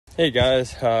Hey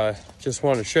guys, just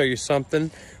want to show you something.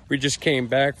 We just came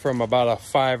back from about a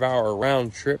 5-hour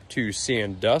round trip to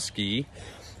Sandusky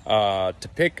to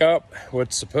pick up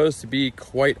what's supposed to be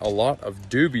quite a lot of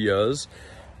dubias.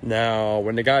 Now,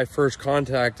 when the guy first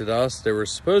contacted us, there were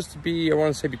supposed to be, I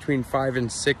want to say, between 5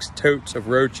 and 6 totes of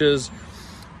roaches,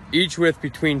 each with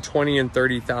between 20 and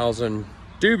 30,000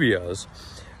 dubias.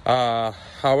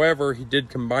 However, he did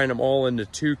combine them all into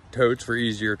 2 totes for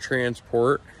easier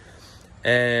transport.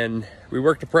 And we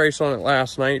worked the price on it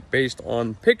last night based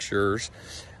on pictures.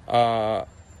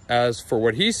 As for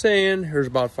what he's saying, there's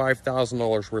about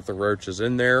 $5,000 worth of roaches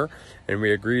in there, and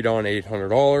we agreed on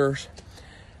 $800.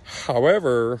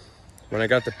 However, when I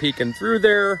got to peeking through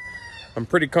there, I'm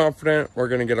pretty confident we're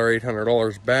going to get our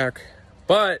 $800 back,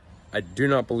 but I do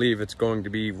not believe it's going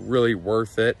to be really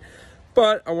worth it.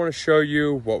 But I want to show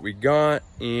you what we got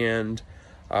and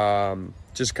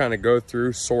just kind of go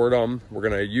through, sort them. We're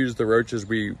going to use the roaches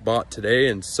we bought today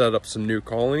and set up some new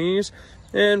colonies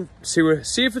and see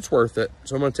if it's worth it.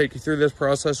 So I'm going to take you through this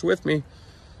process with me.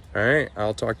 All right,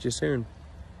 I'll talk to you soon.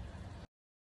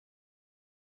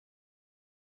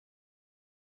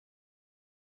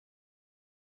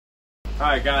 All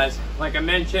right, guys, like I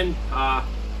mentioned, I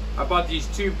bought these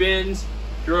 2 bins,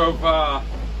 drove all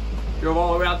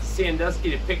the way out to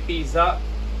Sandusky to pick these up.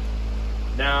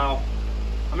 Now,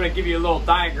 I'm going to give you a little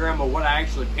diagram of what I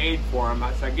actually paid for them.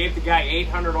 So I gave the guy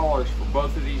 $800 for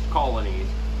both of these colonies.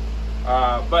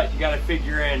 But you got to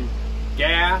figure in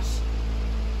gas.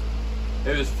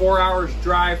 It was 4 hours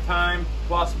drive time,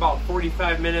 plus about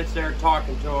 45 minutes there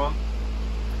talking to him.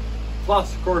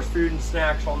 Plus, of course, food and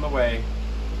snacks on the way.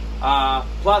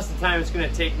 Plus the time it's going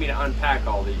to take me to unpack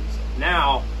all these.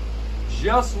 Now,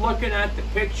 just looking at the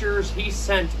pictures he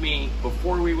sent me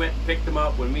before we went and picked them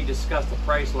up when we discussed the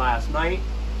price last night,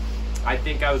 I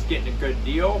think I was getting a good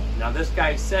deal. Now, this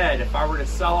guy said if I were to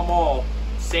sell them all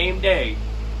same day,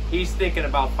 he's thinking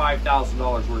about $5,000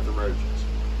 worth of roaches.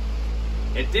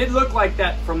 It did look like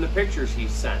that from the pictures he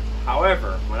sent.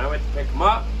 However, when I went to pick them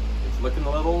up, it's looking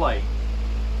a little light.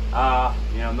 I'm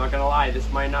not gonna lie,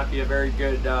 this might not be a very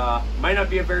good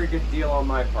deal on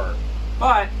my part.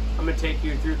 But I'm gonna take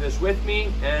you through this with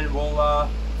me and we'll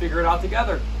figure it out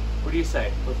together. What do you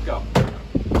say? Let's go.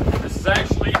 This is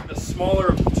actually the smaller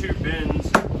of the 2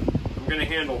 bins I'm going to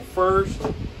handle first.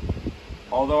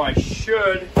 Although I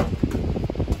should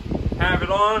have it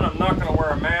on, I'm not going to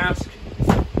wear a mask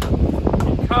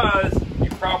because you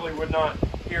probably would not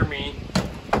hear me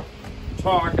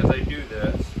talk as I do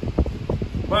this.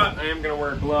 But I am going to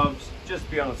wear gloves just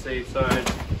to be on the safe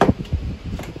side.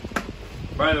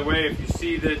 By the way, if you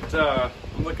see that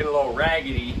I'm looking a little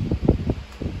raggedy,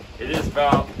 it is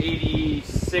about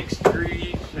 86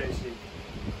 degrees.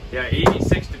 Yeah,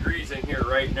 86 degrees in here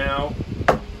right now.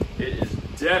 It is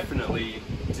definitely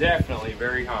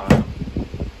very hot.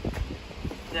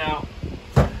 Now,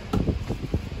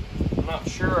 I'm not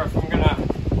sure if I'm gonna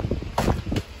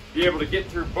be able to get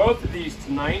through both of these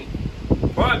tonight,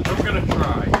 but I'm gonna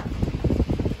try.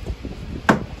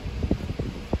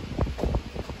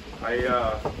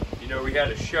 We had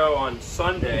a show on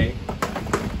Sunday.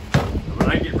 When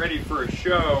I get ready for a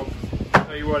show, I'll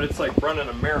tell you what, it's like running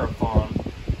a marathon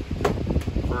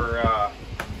for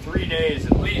 3 days,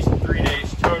 at least 3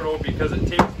 days total, because it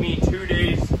takes me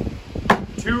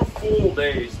 2 full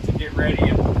days to get ready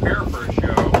and prepare for a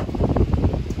show.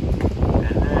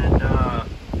 And then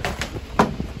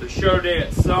the show day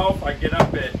itself, I get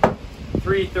up at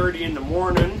 3:30 in the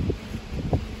morning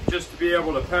just to be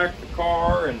able to pack the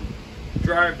car and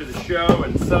drive to the show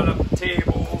and set up the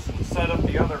tables and set up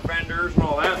the other vendors and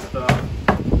all that stuff.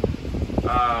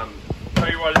 Tell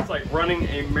you what, it's like running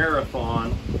a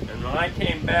marathon. And when I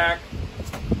came back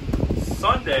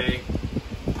Sunday,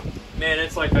 man,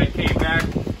 it's like I came back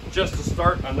just to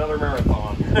start another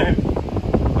marathon.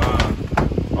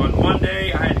 On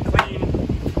Monday, I had to clean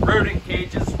rodent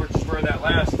cages, which is where that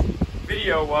last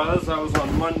video was. I was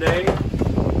on Monday.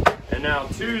 And now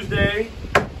Tuesday,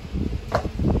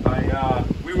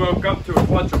 we woke up to a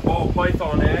clutch of ball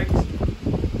python eggs,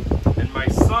 and my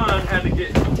son had to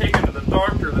get taken to the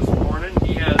doctor this morning.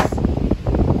 He has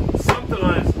something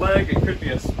on his leg. It could be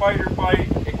a spider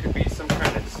bite. It could be some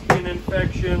kind of skin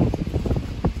infection.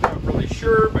 Not really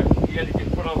sure, but he had to get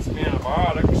put on some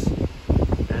antibiotics.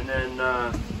 And then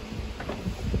I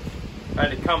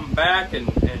had to come back and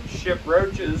ship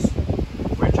roaches,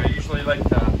 which I usually like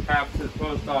to have to the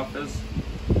post office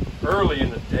early in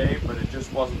the day, but it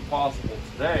just wasn't possible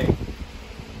today.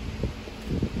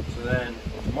 So then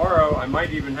tomorrow I might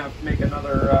even have to make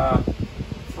another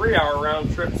 3-hour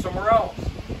round trip somewhere else.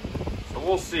 So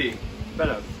we'll see. It's been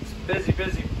a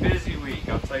busy week,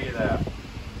 I'll tell you that.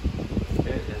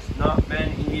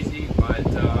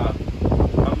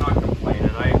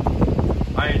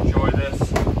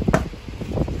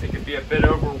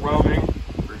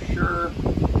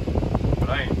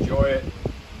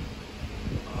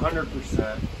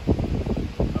 100%.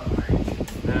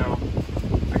 Alright, now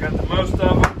I got the most of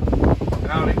them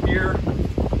out of here. I'm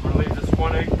going to leave this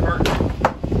 1 egg carton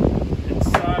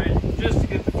inside just to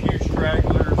get the few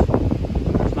stragglers.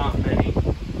 There's not many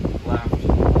left.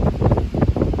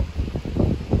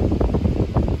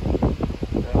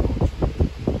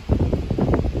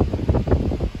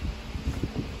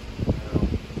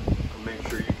 I'll make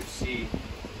sure you can see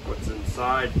what's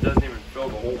inside. It doesn't even fill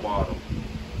the whole bottom.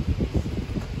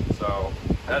 So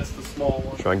that's the small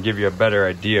one. Try and give you a better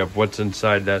idea of what's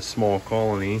inside that small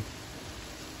colony.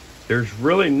 There's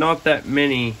really not that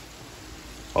many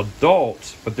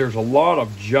adults, but there's a lot of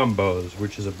jumbos,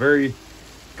 which is a very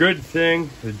good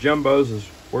thing. The jumbos is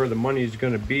where the money is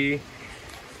going to be.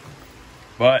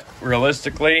 But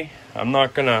realistically, I'm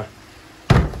not gonna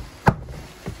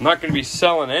be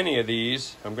selling any of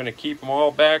these. I'm gonna keep them all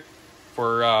back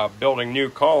for building new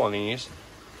colonies.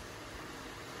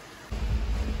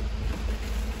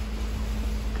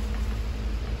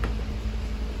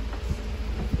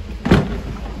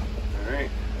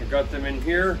 Got them in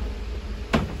here.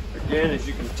 Again, as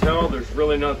you can tell, there's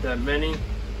really not that many.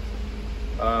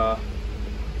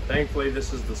 Thankfully,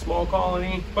 this is the small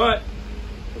colony, but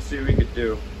we'll see what we could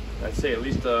do. I'd say at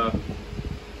least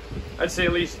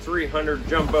 300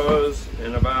 jumbos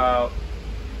and about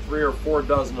 3 or 4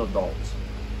 dozen adults.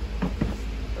 All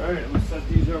right, I'm gonna set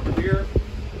these over here.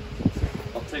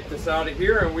 I'll take this out of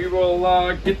here, and we will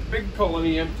get the big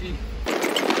colony empty.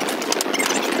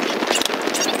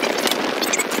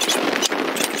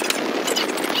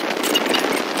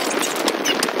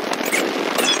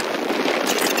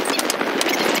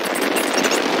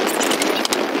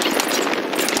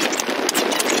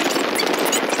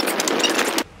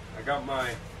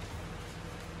 My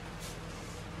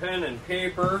pen and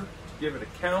paper to give it a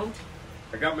count.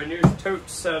 I got my new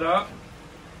totes set up.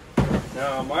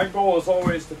 Now my goal is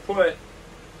always to put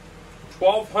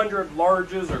 1,200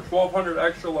 larges or 1,200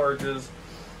 extra larges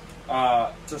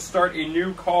to start a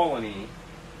new colony.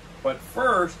 But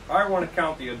first I want to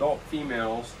count the adult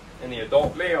females and the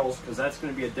adult males, because that's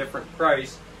going to be a different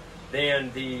price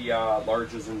than the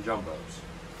larges and jumbos.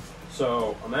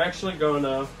 So I'm actually going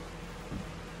to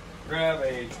grab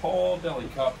a tall deli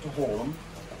cup to hold them,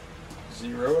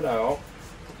 zero it out,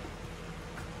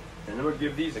 and I'm going to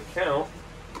give these a count.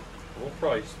 We'll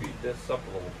probably speed this up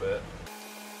a little bit.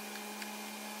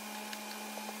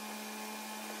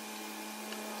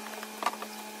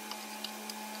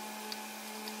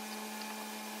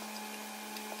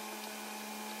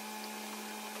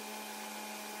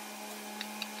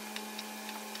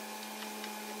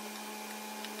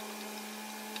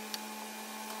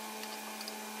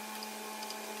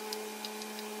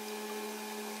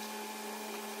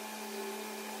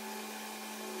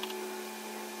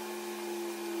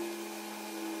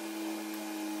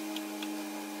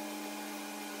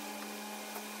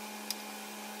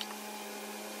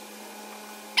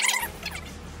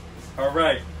 All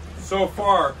right, so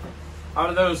far, out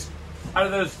of those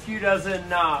few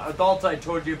dozen adults I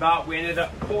told you about, we ended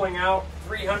up pulling out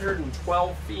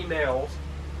 312 females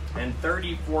and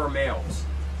 34 males.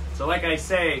 So like I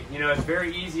say, you know, it's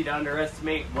very easy to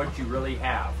underestimate what you really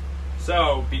have.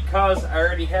 So because I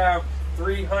already have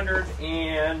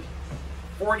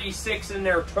 346 in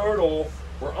there total,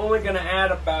 we're only going to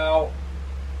add about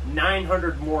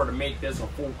 900 more to make this a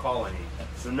full colony.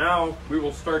 So now we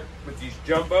will start with these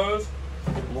jumbos,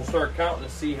 and we'll start counting to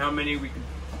see how many we can,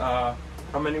 how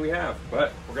many we have.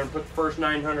 But we're going to put the first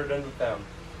 900 in with them.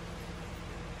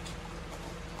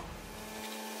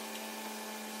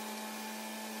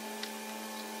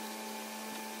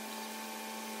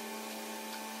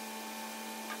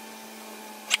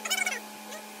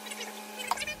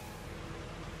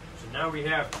 So now we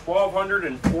have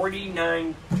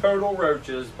 1,249 total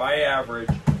roaches by average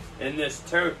in this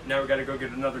tote. Now we got to go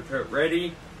get another tote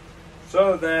ready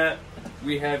so that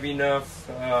we have enough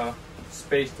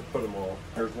space to put them all.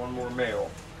 There's one more male.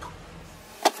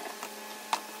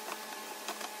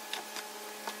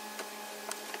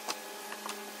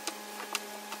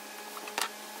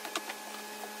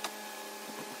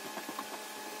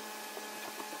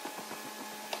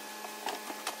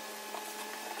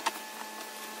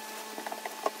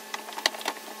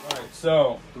 Alright,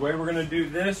 so the way we're going to do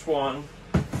this one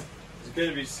is going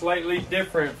to be slightly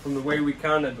different from the way we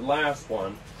counted the last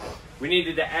one. We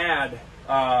needed to add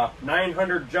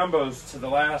 900 jumbos to the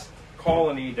last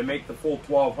colony to make the full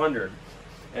 1,200.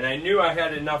 And I knew I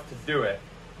had enough to do it.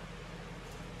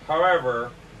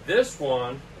 However, this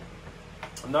one,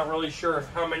 I'm not really sure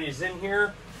how many is in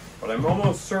here, but I'm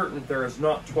almost certain there is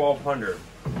not 1,200.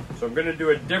 So I'm going to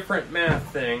do a different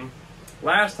math thing.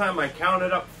 Last time I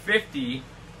counted up 50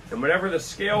 And whatever the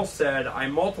scale said, I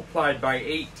multiplied by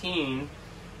 18,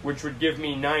 which would give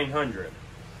me 900.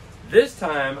 This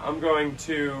time, I'm going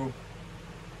to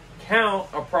count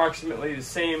approximately the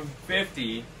same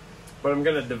 50, but I'm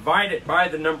going to divide it by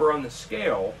the number on the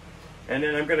scale, and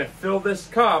then I'm going to fill this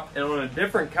cup, and on a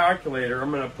different calculator,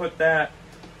 I'm going to put that,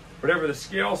 whatever the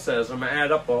scale says, I'm going to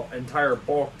add up the entire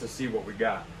bulk to see what we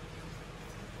got.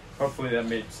 Hopefully that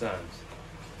made sense.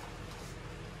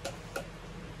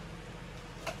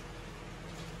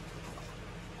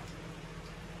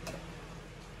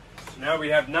 So now we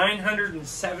have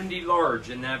 970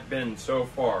 large in that bin so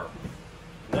far.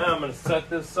 Now I'm going to set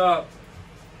this up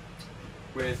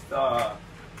with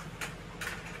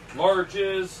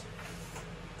larges,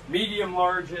 medium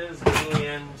larges,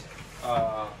 and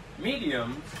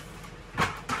mediums,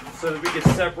 so that we can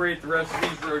separate the rest of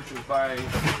these roaches by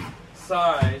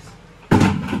size.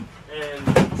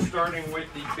 And starting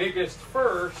with the biggest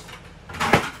first,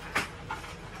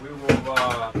 we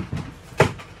will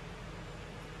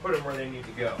put them where they need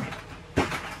to go.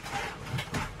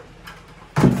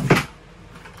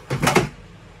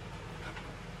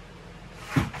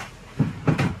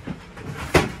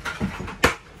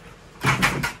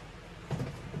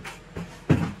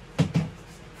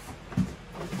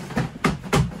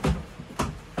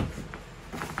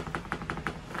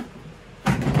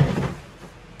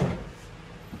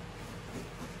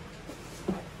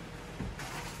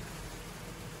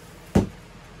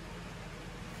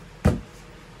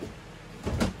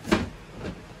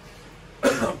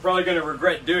 Probably going to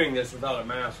regret doing this without a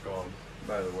mask on,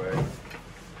 by the way.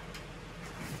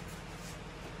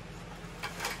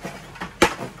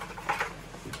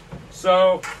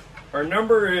 So our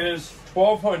number is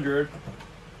 1,200.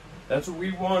 That's what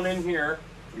we want in here.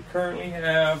 We currently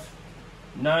have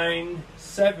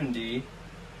 970.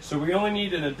 So we only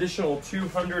need an additional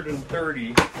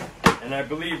 230. And I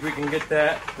believe we can get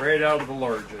that right out of the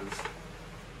larges.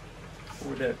 What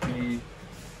would that be?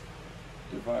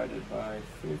 Divided by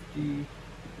 50.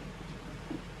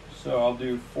 So I'll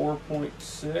do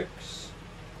 4.6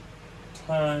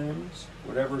 times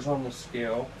whatever's on the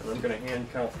scale, and I'm going to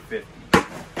hand count 50.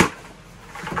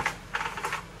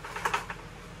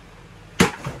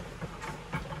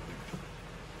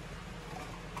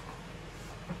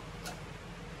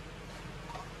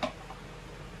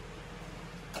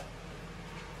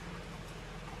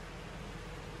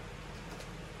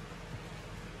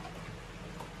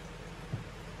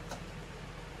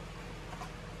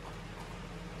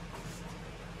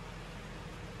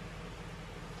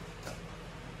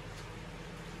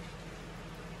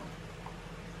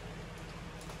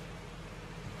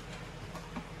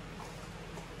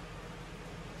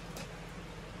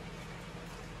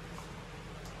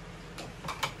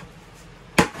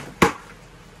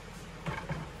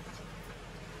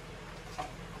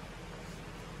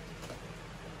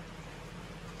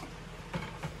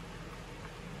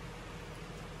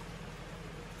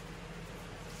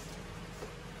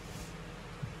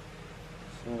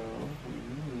 So we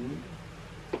need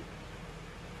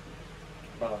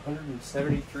about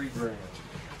 173 grams.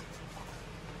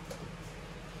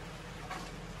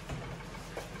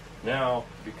 Now,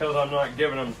 because I'm not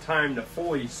giving them time to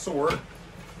fully sort,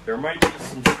 there might be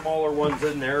some smaller ones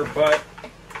in there, but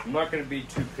I'm not going to be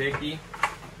too picky.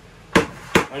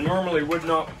 I normally would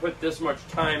not put this much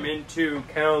time into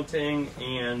counting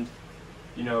and,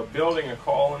 you know, building a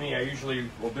colony. I usually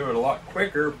will do it a lot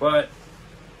quicker, but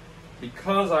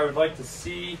because I would like to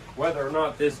see whether or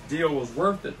not this deal was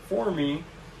worth it for me,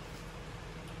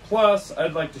 plus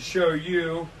I'd like to show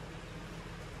you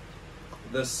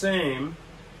the same,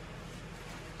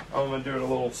 I'm going to do it a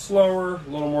little slower, a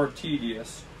little more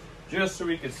tedious, just so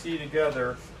we can see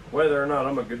together whether or not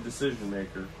I'm a good decision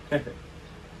maker.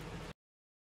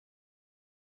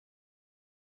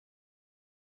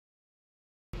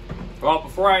 Well,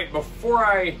 before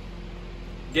I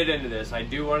get into this, I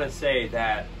do want to say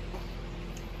that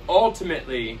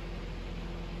ultimately,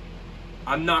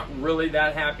 I'm not really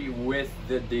that happy with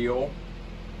the deal,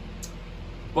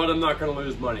 but I'm not going to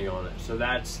lose money on it. So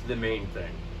that's the main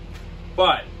thing.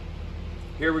 But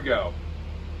here we go.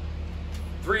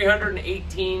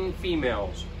 318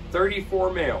 females,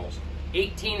 34 males,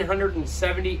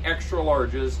 1,870 extra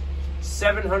larges,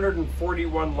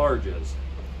 741 larges.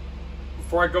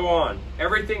 Before I go on,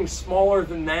 everything smaller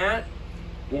than that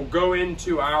will go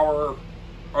into our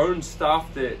own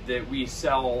stuff that we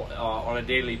sell on a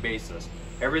daily basis.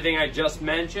 Everything I just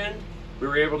mentioned, we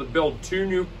were able to build two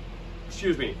new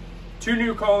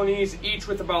colonies, each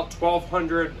with about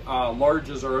 1,200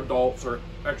 larges or adults or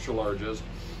extra larges.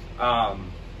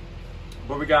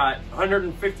 But we got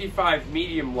 155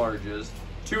 medium larges,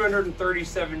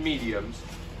 237 mediums,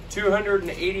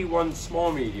 281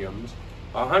 small mediums,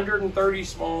 130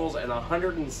 smalls, and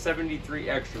 173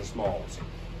 extra smalls.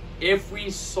 If we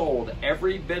sold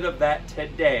every bit of that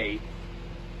today,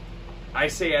 I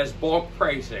say as bulk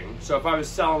pricing, so if I was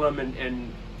selling them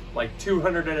in like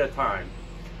 200 at a time,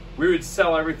 we would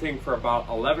sell everything for about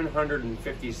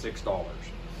 $1,156.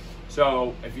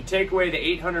 So if you take away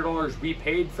the $800 we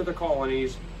paid for the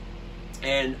colonies,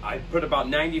 and I put about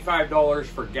 $95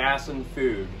 for gas and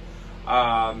food,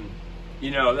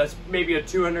 you know, that's maybe a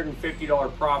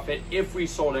 $250 profit if we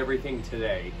sold everything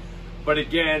today. But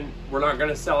again, we're not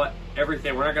going to sell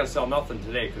everything. We're not going to sell nothing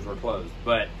today because we're closed.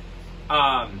 But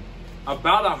about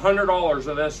 $100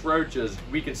 of this roaches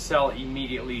we could sell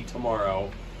immediately tomorrow.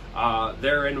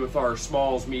 They're in with our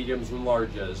smalls, mediums, and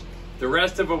larges. The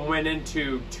rest of them went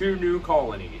into 2 new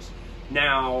colonies.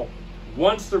 Now,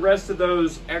 once the rest of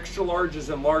those extra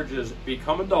larges and larges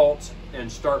become adults and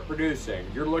start producing,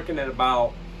 you're looking at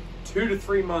about 2 to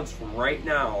 3 months from right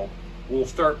now, we'll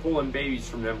start pulling babies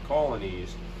from them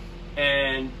colonies.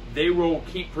 And they will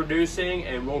keep producing,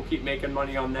 and we'll keep making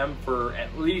money on them for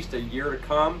at least a year to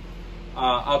come,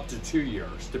 up to 2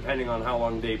 years, depending on how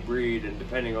long they breed and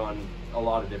depending on a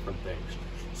lot of different things.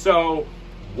 So,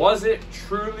 was it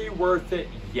truly worth it?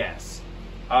 Yes.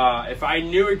 If I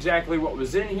knew exactly what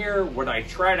was in here, would I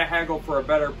try to haggle for a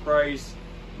better price?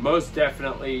 Most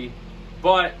definitely.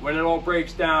 But when it all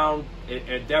breaks down,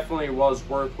 it definitely was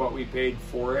worth what we paid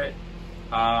for it.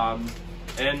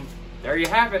 And there you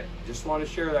have it. Just want to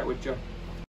share that with you.